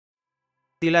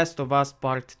The Last of Us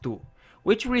Part 2,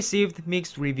 which received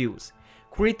mixed reviews.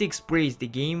 Critics praised the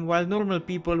game, while normal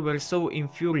people were so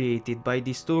infuriated by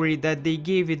the story that they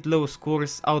gave it low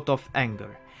scores out of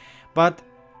anger. But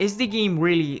is the game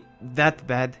really that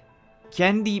bad?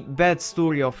 Can the bad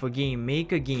story of a game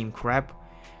make a game crap?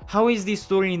 How is the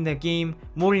story in the game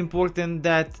more important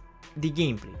than the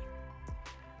gameplay?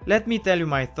 Let me tell you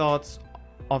my thoughts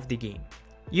of the game.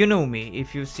 You know me,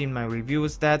 if you've seen my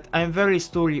reviews, that I'm very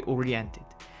story oriented.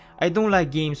 I don't like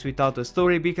games without a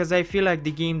story because I feel like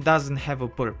the game doesn't have a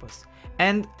purpose,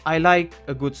 and I like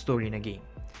a good story in a game.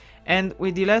 And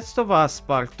with The Last of Us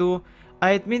Part 2,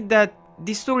 I admit that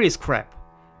the story is crap,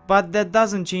 but that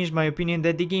doesn't change my opinion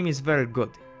that the game is very good,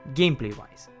 gameplay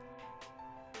wise.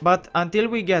 But until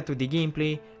we get to the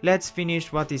gameplay, let's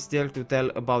finish what is there to tell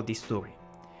about the story.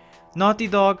 Naughty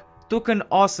Dog took an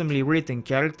awesomely written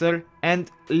character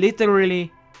and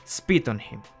literally spit on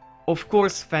him. Of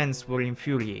course fans were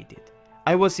infuriated.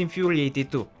 I was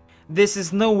infuriated too. This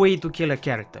is no way to kill a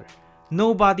character.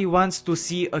 Nobody wants to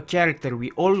see a character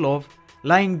we all love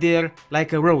lying there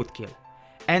like a roadkill.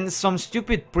 And some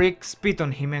stupid prick spit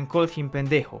on him and called him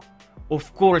pendejo.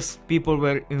 Of course people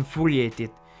were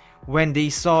infuriated when they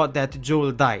saw that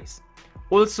Joel dies.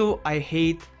 Also, I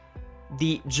hate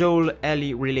the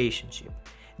Joel-Ellie relationship.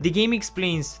 The game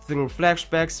explains through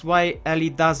flashbacks why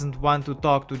Ellie doesn't want to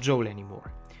talk to Joel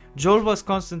anymore. Joel was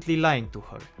constantly lying to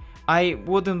her. I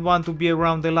wouldn't want to be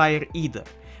around a liar either,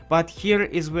 but here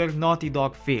is where Naughty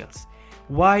Dog fails.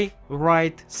 Why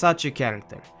write such a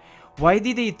character? Why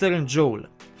did they turn Joel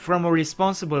from a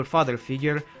responsible father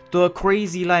figure to a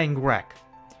crazy lying wreck?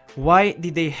 Why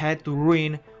did they have to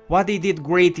ruin what they did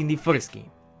great in the first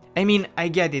game? I mean, I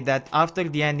get it that after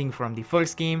the ending from the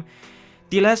first game,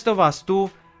 The Last of Us 2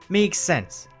 makes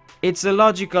sense. It's a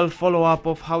logical follow-up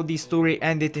of how the story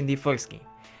ended in the first game,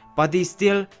 but they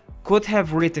still could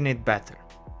have written it better.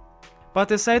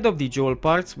 But aside of the Joel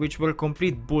parts, which were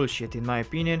complete bullshit in my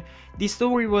opinion, the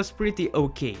story was pretty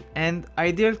okay, and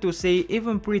I dare to say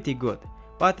even pretty good.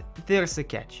 But there's a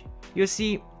catch. You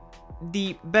see,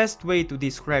 the best way to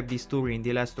describe the story in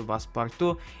The Last of Us Part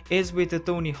 2 is with a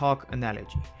Tony Hawk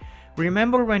analogy.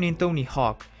 Remember when in Tony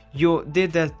Hawk you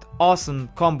did that awesome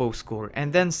combo score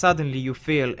and then suddenly you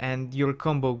fail and your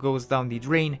combo goes down the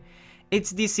drain?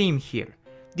 It's the same here.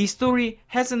 The story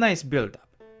has a nice build up.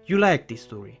 You like the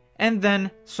story. And then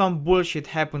some bullshit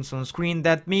happens on screen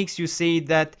that makes you say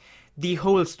that the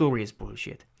whole story is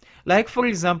bullshit. Like for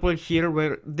example here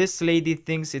where this lady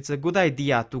thinks it's a good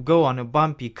idea to go on a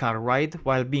bumpy car ride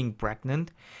while being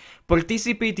pregnant,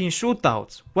 participate in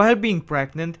shootouts while being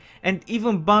pregnant, and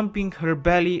even bumping her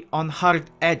belly on hard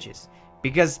edges,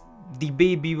 because the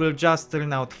baby will just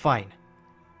turn out fine.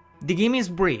 The game is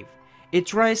brave. It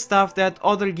tries stuff that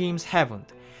other games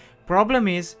haven't. Problem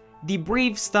is, the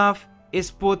brave stuff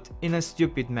is put in a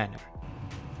stupid manner.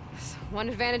 One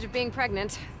advantage of being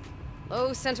pregnant: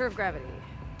 low center of gravity.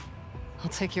 I'll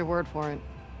take your word for it.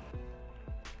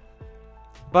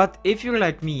 But if you're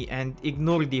like me and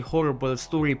ignore the horrible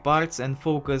story parts and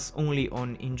focus only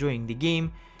on enjoying the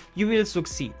game, you will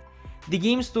succeed. The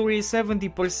game story is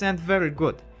 70% very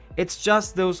good. It's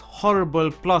just those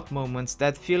horrible plot moments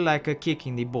that feel like a kick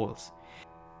in the balls.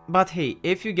 But hey,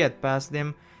 if you get past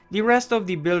them, the rest of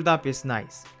the build-up is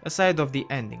nice, aside of the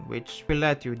ending, which will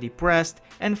let you depressed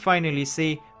and finally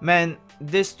say, man,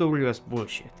 this story was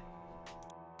bullshit.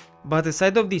 But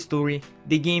aside of the story,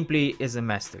 the gameplay is a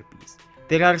masterpiece.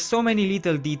 There are so many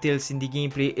little details in the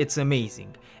gameplay, it's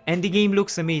amazing. And the game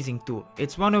looks amazing too.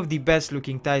 It's one of the best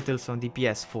looking titles on the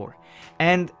PS4.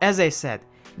 And as I said,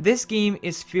 this game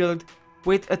is filled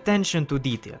with attention to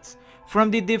details. From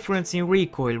the difference in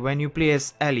recoil when you play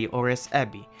as Ellie or as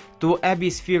Abby, to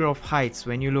Abby's fear of heights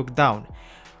when you look down.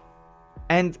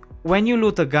 And when you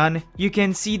loot a gun, you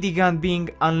can see the gun being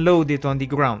unloaded on the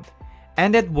ground.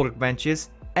 And at workbenches,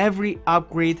 every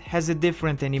upgrade has a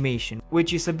different animation,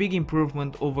 which is a big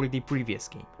improvement over the previous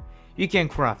game. You can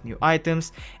craft new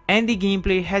items, and the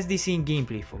gameplay has the same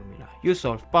gameplay formula. You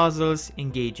solve puzzles,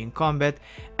 engage in combat,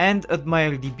 and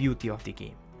admire the beauty of the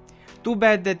game. Too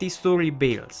bad that the story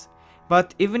bails.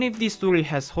 But even if the story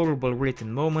has horrible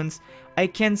written moments, I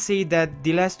can't say that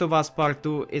The Last of Us Part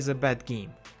 2 is a bad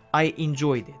game. I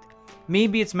enjoyed it.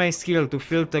 Maybe it's my skill to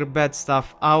filter bad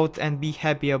stuff out and be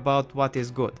happy about what is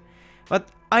good. But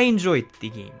I enjoyed the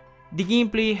game. The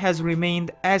gameplay has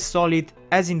remained as solid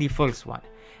as in the first one,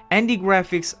 and the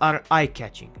graphics are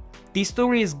eye-catching. The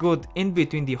story is good in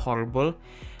between the horrible.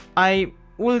 I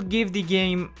will give the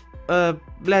game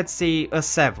let's say a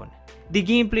 7. The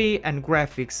gameplay and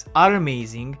graphics are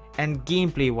amazing, and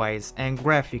gameplay wise and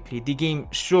graphically the game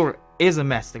sure is a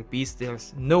masterpiece,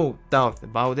 there's no doubt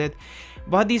about it,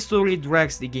 but the story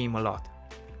drags the game a lot.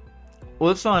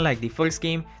 Also, unlike the first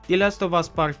game, The Last of Us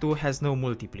Part 2 has no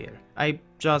multiplayer. I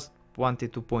just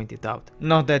wanted to point it out.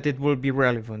 Not that it will be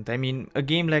relevant, I mean, a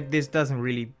game like this doesn't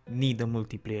really need a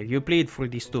multiplayer, you play it for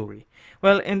the story.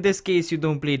 Well, in this case you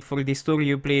don't play it for the story,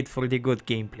 you play it for the good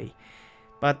gameplay.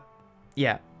 But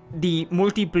yeah, the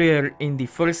multiplayer in the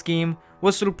first game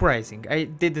was surprising, I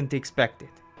didn't expect it.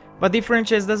 But the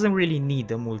franchise doesn't really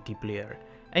need a multiplayer.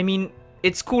 I mean,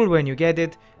 it's cool when you get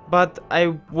it, but I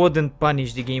wouldn't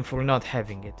punish the game for not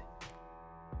having it.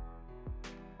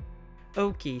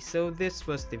 Okay, so this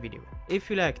was the video. If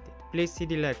you liked it, please hit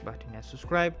the like button and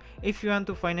subscribe. If you want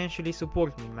to financially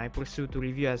support me in my pursuit to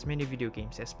review as many video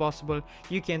games as possible,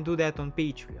 you can do that on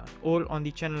Patreon or on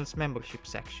the channel's membership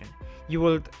section. You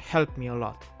would help me a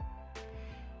lot.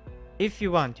 If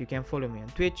you want, you can follow me on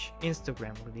Twitch,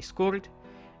 Instagram or Discord.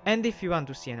 And if you want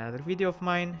to see another video of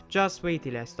mine, just wait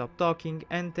till I stop talking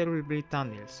and there will be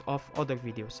thumbnails of other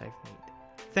videos I've made.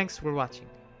 Thanks for watching.